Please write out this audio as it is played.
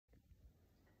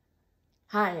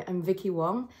Hi, I'm Vicky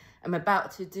Wong. I'm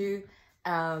about to do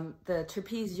the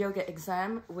trapeze yoga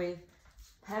exam with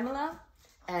Pamela,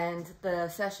 and the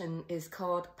session is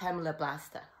called Pamela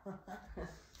Blaster. Okay,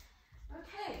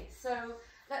 so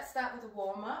let's start with a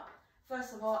warm-up.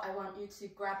 First of all, I want you to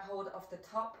grab hold of the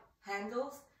top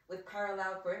handles with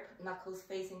parallel grip, knuckles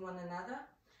facing one another.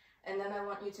 And then I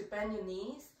want you to bend your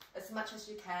knees as much as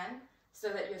you can so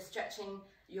that you're stretching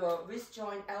your wrist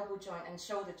joint, elbow joint, and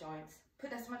shoulder joints.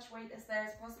 Put as much weight as there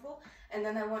as possible. And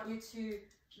then I want you to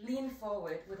lean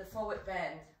forward with a forward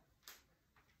bend.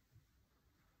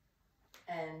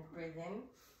 And breathe in,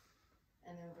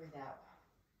 and then breathe out.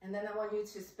 And then I want you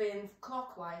to spin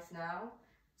clockwise now.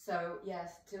 So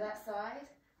yes, to that side.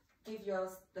 Give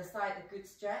the side a good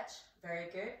stretch. Very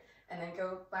good. And then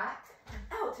go back,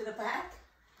 out to the back.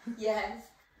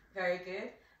 Yes, very good.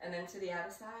 And then to the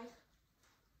other side.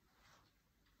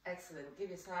 Excellent. Give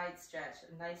your side stretch,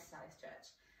 a nice side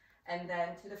stretch. And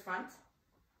then to the front,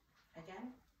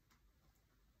 again.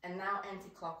 And now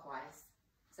anti-clockwise.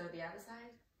 So the other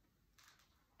side.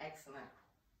 Excellent.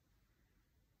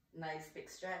 Nice big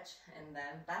stretch, and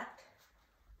then back.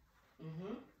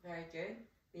 Very good.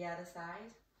 The other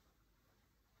side.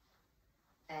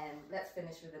 And let's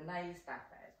finish with a nice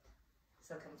back bend.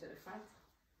 So come to the front.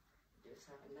 Do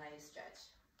yourself a nice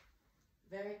stretch.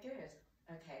 Very good.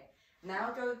 Okay.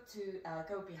 Now go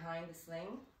go behind the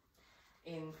sling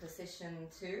in position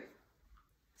 2.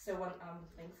 So one arm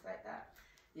length like that.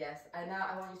 Yes. And now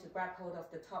I want you to grab hold of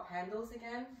the top handles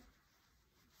again.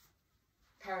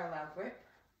 Parallel grip.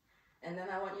 And then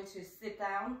I want you to sit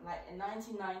down like in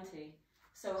 90-90.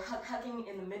 So hugging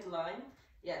in the midline.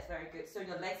 Yes, very good. So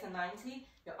your legs are 90,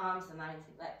 your arms are 90,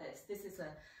 like this. This is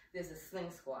a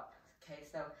sling squat. Okay,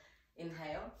 so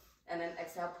inhale, and then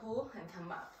exhale, pull and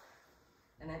come up.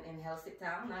 And then inhale, sit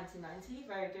down, 90-90,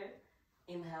 very good.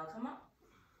 Inhale, come up.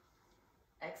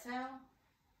 Exhale.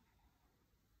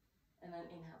 And then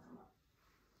inhale, come up.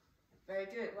 Very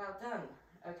good, well done.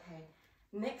 Okay,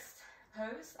 next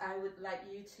pose, I would like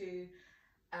you to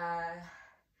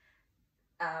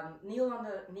kneel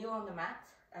on the mat,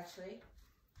 actually.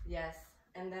 Yes,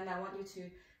 and then I want you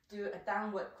to do a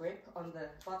downward grip on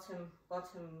the bottom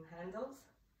handles.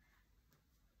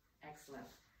 Excellent.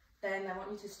 Then I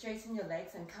want you to straighten your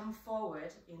legs and come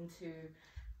forward into,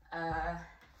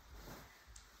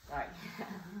 right.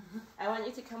 I want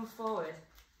you to come forward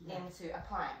into a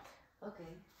plank.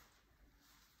 Okay.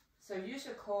 So use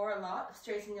your core a lot,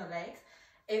 straighten your legs.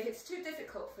 If it's too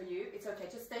difficult for you, it's okay,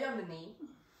 just stay on the knee.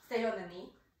 Stay on the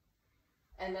knee.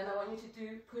 And then I want you to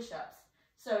do push-ups.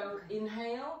 So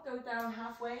inhale, go down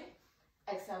halfway,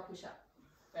 exhale, push up.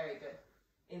 Very good.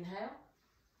 Inhale,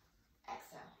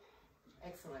 exhale.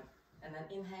 Excellent. And then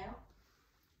inhale,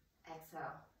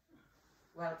 exhale.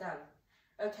 Well done.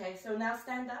 Okay, so now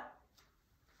stand up.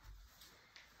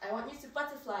 I want you to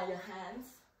butterfly your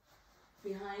hands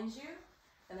behind you,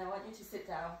 and I want you to sit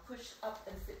down. Push up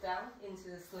and sit down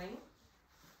into the sling.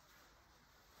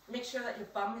 Make sure that your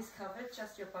bum is covered,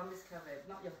 just your bum is covered,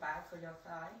 not your back or your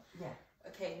thigh. Yeah.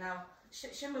 Okay, now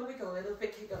shimmer wiggle a little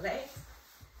bit, kick your legs.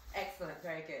 Excellent,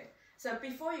 very good. So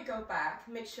before you go back,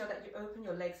 make sure that you open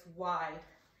your legs wide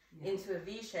into a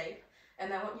V shape,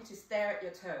 and I want you to stare at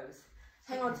your toes.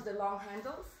 Hang on to the long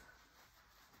handles.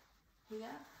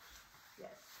 Here.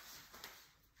 Yes.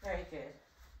 Very good.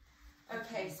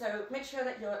 Okay, so make sure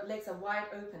that your legs are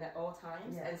wide open at all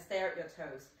times and stare at your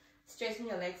toes. Straighten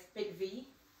your legs, big V.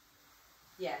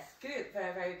 Yes, good,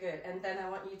 very, very good. And then I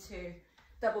want you to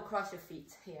double cross your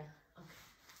feet here.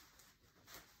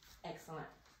 Okay. Excellent.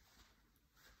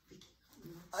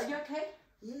 Are you okay?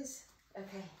 Yes.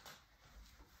 Okay.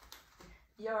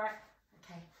 You're right.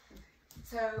 Okay.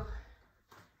 So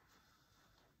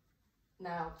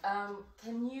now,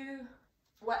 can you?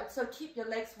 So keep your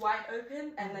legs wide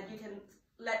open, and then you can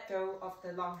let go of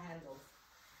the long handles.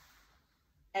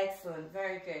 Excellent.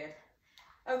 Very good.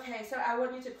 Okay. So I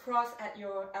want you to cross at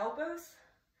your elbows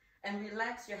and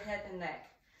relax your head and neck.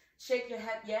 Shake your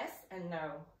head yes and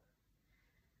no.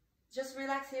 Just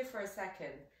relax here for a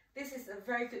second. This is a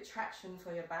very good traction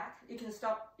for your back. You can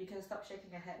stop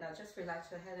shaking your head now. Just relax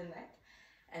your head and neck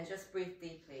and just breathe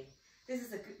deeply. This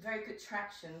is a very good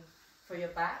traction for your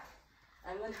back.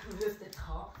 I'm going to move the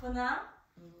top for now.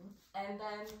 And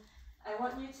then I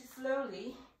want you to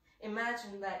slowly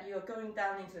imagine that you're going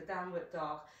down into a downward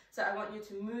dog. So I want you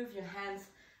to move your hands,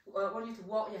 or I want you to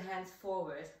walk your hands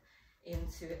forward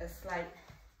into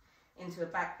a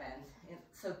back bend.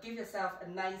 So give yourself a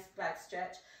nice back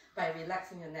stretch by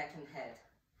relaxing your neck and head.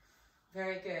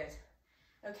 Very good.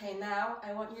 Okay, now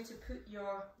I want you to put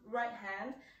your right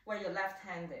hand where your left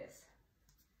hand is.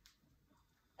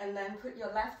 And then put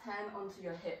your left hand onto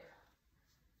your hip.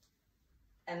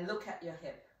 And look at your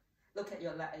hip. Look at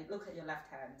your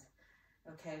left hand.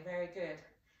 Okay, very good.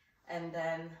 And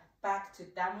then back to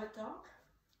downward dog.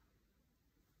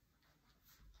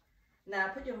 Now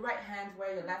put your right hand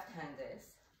where your left hand is.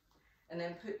 And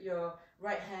then put your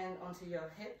right hand onto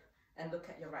your hip and look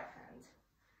at your right hand.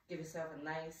 Give yourself a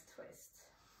nice twist.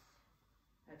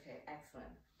 Okay, excellent.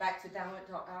 Back to downward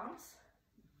dog arms.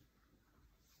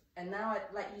 And now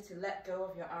I'd like you to let go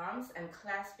of your arms and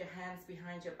clasp your hands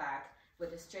behind your back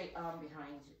with a straight arm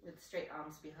behind you, with straight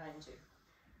arms behind you.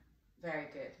 Very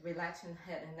good. Relax your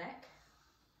head and neck.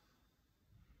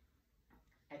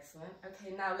 Excellent.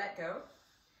 Okay, now let go.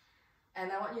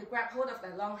 And I want you to grab hold of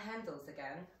the long handles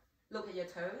again. Look at your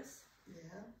toes.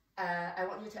 Yeah. I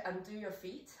want you to undo your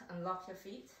feet, unlock your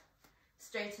feet,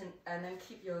 straighten, and then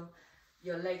keep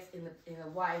your legs in a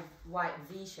wide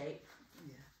V shape.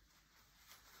 Yeah.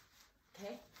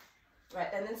 Okay.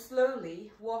 Right, and then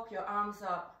slowly walk your arms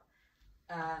up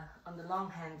on the long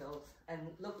handles and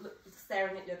look,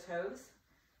 staring at your toes.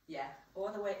 Yeah,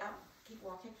 all the way up. Keep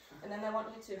walking, and then I want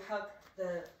you to hug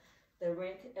the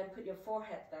rig and put your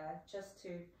forehead there just to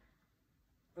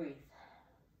breathe.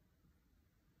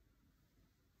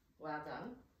 Well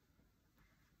done.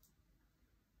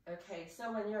 Okay,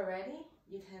 so when you're ready,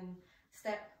 you can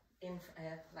step in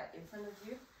like in front of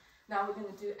you. Now we're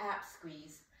going to do ab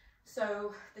squeeze.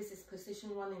 So this is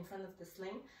position 1 in front of the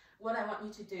sling. What I want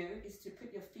you to do is to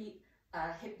put your feet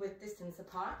hip width distance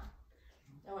apart.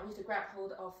 I want you to grab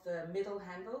hold of the middle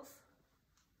handles.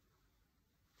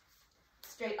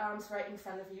 Straight arms right in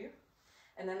front of you.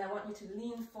 And then I want you to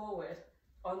lean forward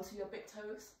onto your big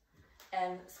toes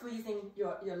and squeezing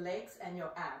your legs and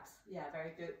your abs. Yeah,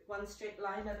 very good. One straight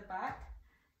line at the back.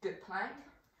 Good plank.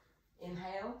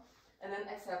 Inhale. And then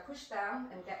exhale, push down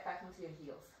and get back into your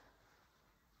heels.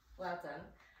 Well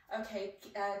done. Okay,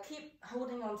 keep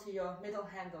holding onto your middle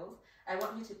handles. I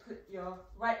want you to put your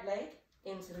right leg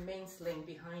into the main sling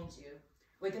behind you.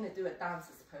 We're going to do a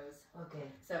dancer pose.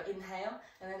 Okay. So inhale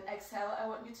and then exhale. I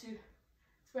want you to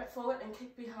spread forward and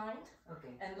kick behind.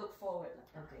 Okay. And look forward.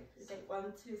 Okay. Okay, 1,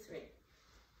 2, 3.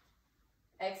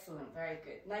 Excellent, very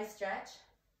good. Nice stretch.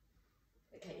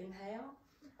 Okay, inhale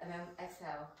and then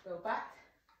exhale. Go back,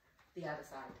 the other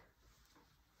side.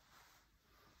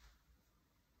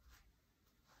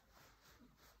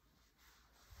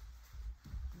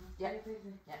 Yeah,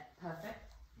 yeah,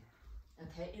 perfect.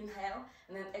 Okay, inhale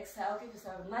and then exhale. Give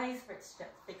yourself a nice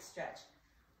big stretch.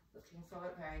 Looking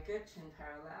forward, very good. Chin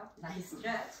parallel. Nice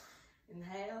stretch.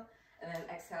 Inhale and then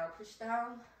exhale. Push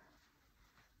down.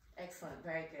 Excellent,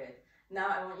 very good. Now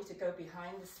I want you to go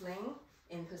behind the sling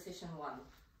in position 1.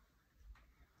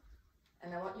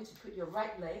 And I want you to put your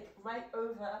right leg right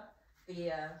over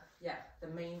the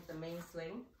main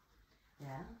sling.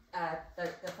 Yeah. The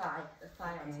thigh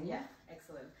okay. Onto, yeah,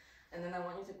 excellent. And then I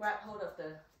want you to grab hold of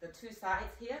the 2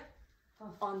 sides here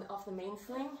of the main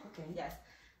sling. Okay. Yes.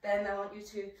 Then I want you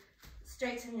to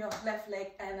straighten your left leg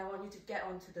and I want you to get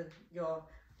onto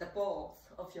the balls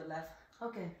of your left.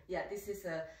 Okay. Yeah, this is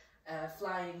a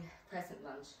flying crescent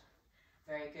lunge.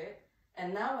 Very good.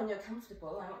 And now when you're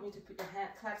comfortable, I want you to put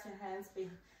clasp your hands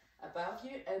above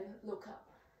you and look up.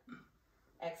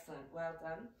 Excellent, well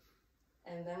done.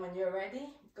 And then when you're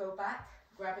ready, go back,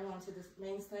 grabbing onto this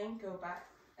main sling, go back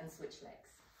and switch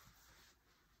legs.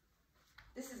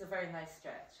 This is a very nice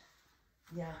stretch.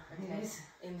 Yeah, okay. It is.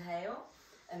 Inhale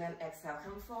and then exhale.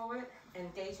 Come forward,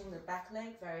 engaging the back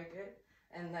leg, very good.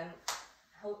 And then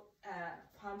hold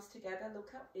palms together,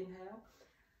 look up, inhale.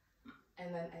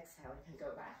 And then exhale, you can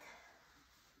go back.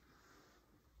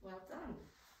 Well done.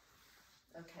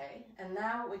 Okay, and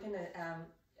now we're gonna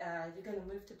you're gonna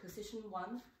move to position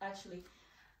 1. Actually,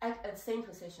 at the same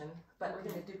position, but okay. We're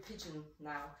gonna do pigeon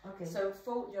now. Okay. So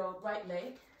fold your right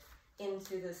leg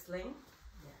into the sling.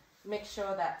 Yeah. Make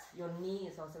sure that your knee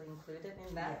is also included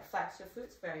in that. Yeah. Flex your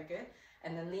foot, very good.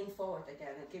 And then lean forward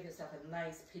again and give yourself a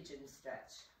nice pigeon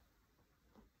stretch.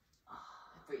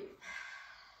 Breathe.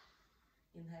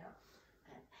 Inhale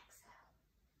and exhale.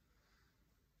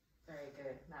 Very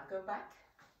good. Now go back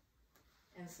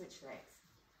and switch legs.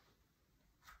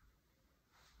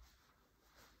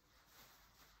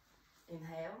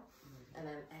 Inhale and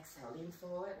then exhale. Lean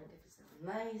forward and give yourself a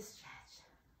nice stretch.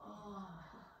 Oh,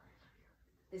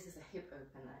 this is a hip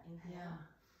opener. Inhale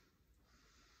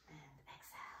and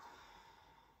exhale.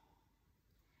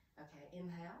 Okay,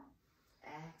 inhale,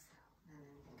 exhale, and then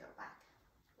you can go back.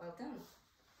 Well done.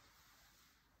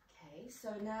 Okay,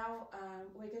 so now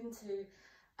we're going to,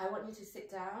 I want you to sit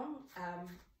down.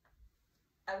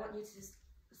 I want you to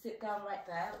sit down right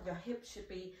there. Your hip should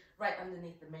be right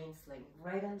underneath the main sling.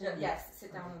 Right underneath? Yes,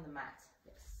 sit down on the mat.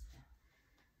 Yes.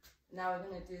 Now we're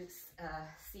going to do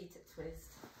seated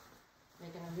twist. We're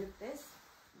going to move this.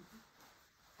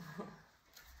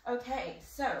 Okay,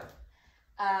 so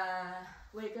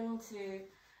we're going to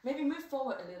maybe move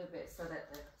forward a little bit so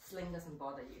that the sling doesn't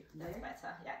bother you. That's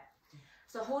better, yeah.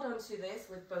 So hold on to this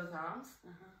with both arms.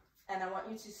 And I want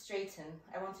you to straighten.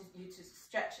 I want you to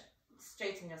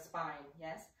straighten your spine,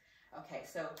 yes? Okay,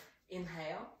 so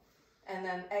inhale. And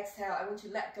then exhale, I want you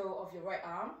to let go of your right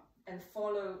arm and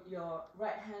follow your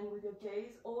right hand with your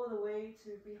gaze all the way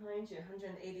to behind you,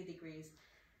 180 degrees.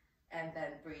 And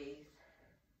then breathe.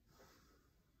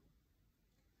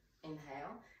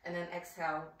 Inhale. And then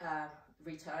exhale,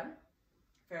 return.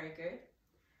 Very good.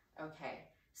 Okay,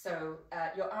 so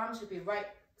your arm should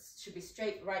be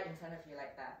straight right in front of you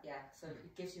like that. Yeah, so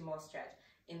it gives you more stretch.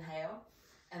 Inhale.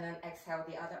 And then exhale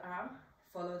the other arm.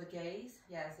 Follow the gaze.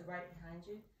 Yeah, it's right behind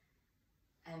you.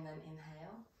 And then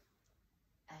inhale.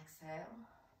 Exhale.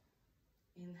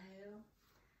 Inhale.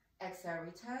 Exhale,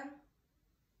 return.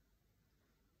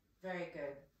 Very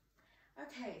good.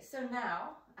 Okay, so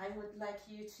now I would like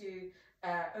you to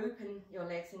open your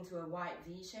legs into a wide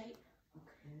V shape.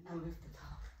 Okay. And move the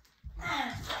top.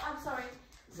 I'm sorry.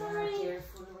 Sorry. Yeah,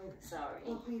 careful. Sorry.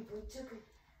 Oh, people took it.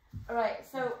 All right,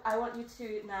 so I want you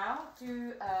to now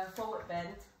do a forward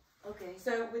bend. Okay.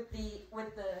 So with the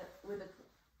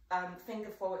finger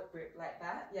forward grip like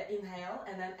that. Yeah, inhale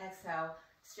and then exhale.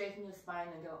 Straighten your spine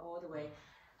and go all the way.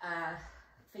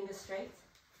 Finger straight.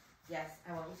 Yes,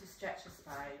 I want you to stretch your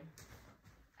spine.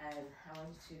 And I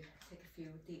want you to take a few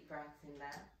deep breaths in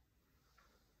there.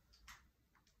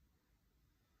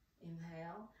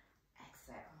 Inhale,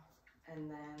 exhale. And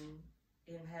then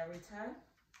inhale, return.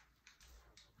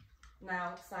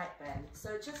 Now side bend.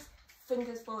 So just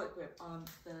fingers forward grip on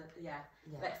the,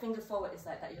 like finger forward is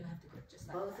like that. You don't have to grip, just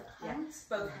like both that. hands?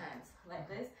 Yeah, both hands, like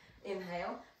this.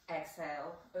 Inhale,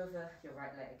 exhale, over your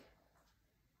right leg.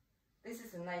 This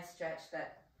is a nice stretch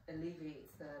that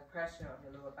alleviates the pressure on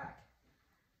your lower back.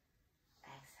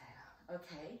 Exhale.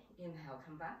 Okay, inhale,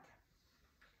 come back.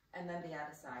 And then the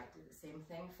other side, do the same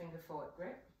thing, finger forward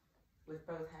grip with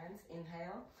both hands.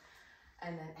 Inhale,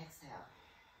 and then exhale.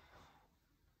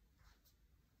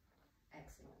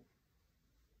 Excellent.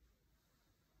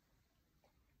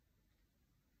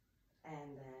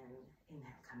 And then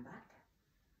inhale, come back.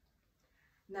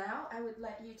 Now I would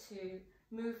like you to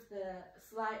move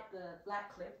slide the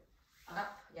black clip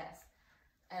up, yes.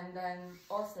 And then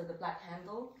also the black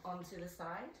handle onto the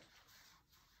side.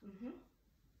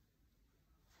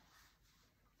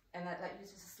 And I'd like you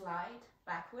to slide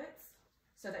backwards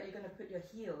so that you're going to put your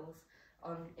heels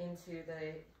on into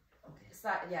the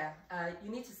side. Yeah,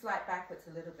 you need to slide backwards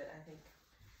a little bit, I think.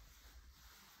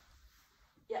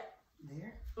 Yeah.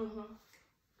 There?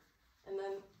 And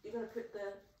then you're going to put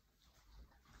the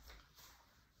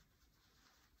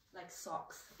like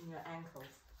socks in your ankles.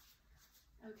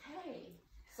 Okay.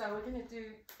 So we're going to do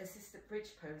assisted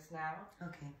bridge pose now.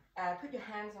 Okay. Put your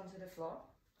hands onto the floor.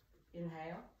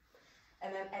 Inhale.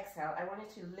 And then exhale. I want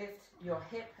you to lift your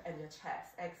hip and your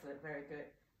chest. Excellent. Very good.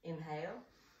 Inhale.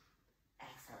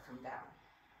 Exhale. Come down.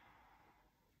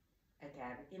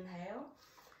 Again. Inhale.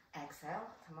 Exhale.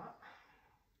 Come up.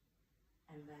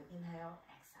 And then inhale.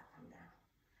 Exhale. Come down.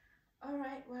 All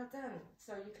right. Well done.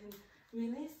 So you can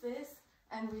release this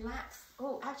and relax.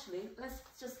 Oh, actually, let's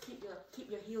just keep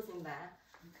your heels in there.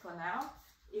 For now,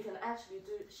 you can actually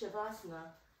do Shavasana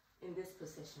in this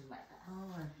position like that.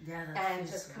 Oh, yeah, that and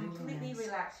feels just completely really nice.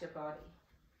 relax your body.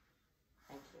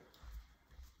 Thank you.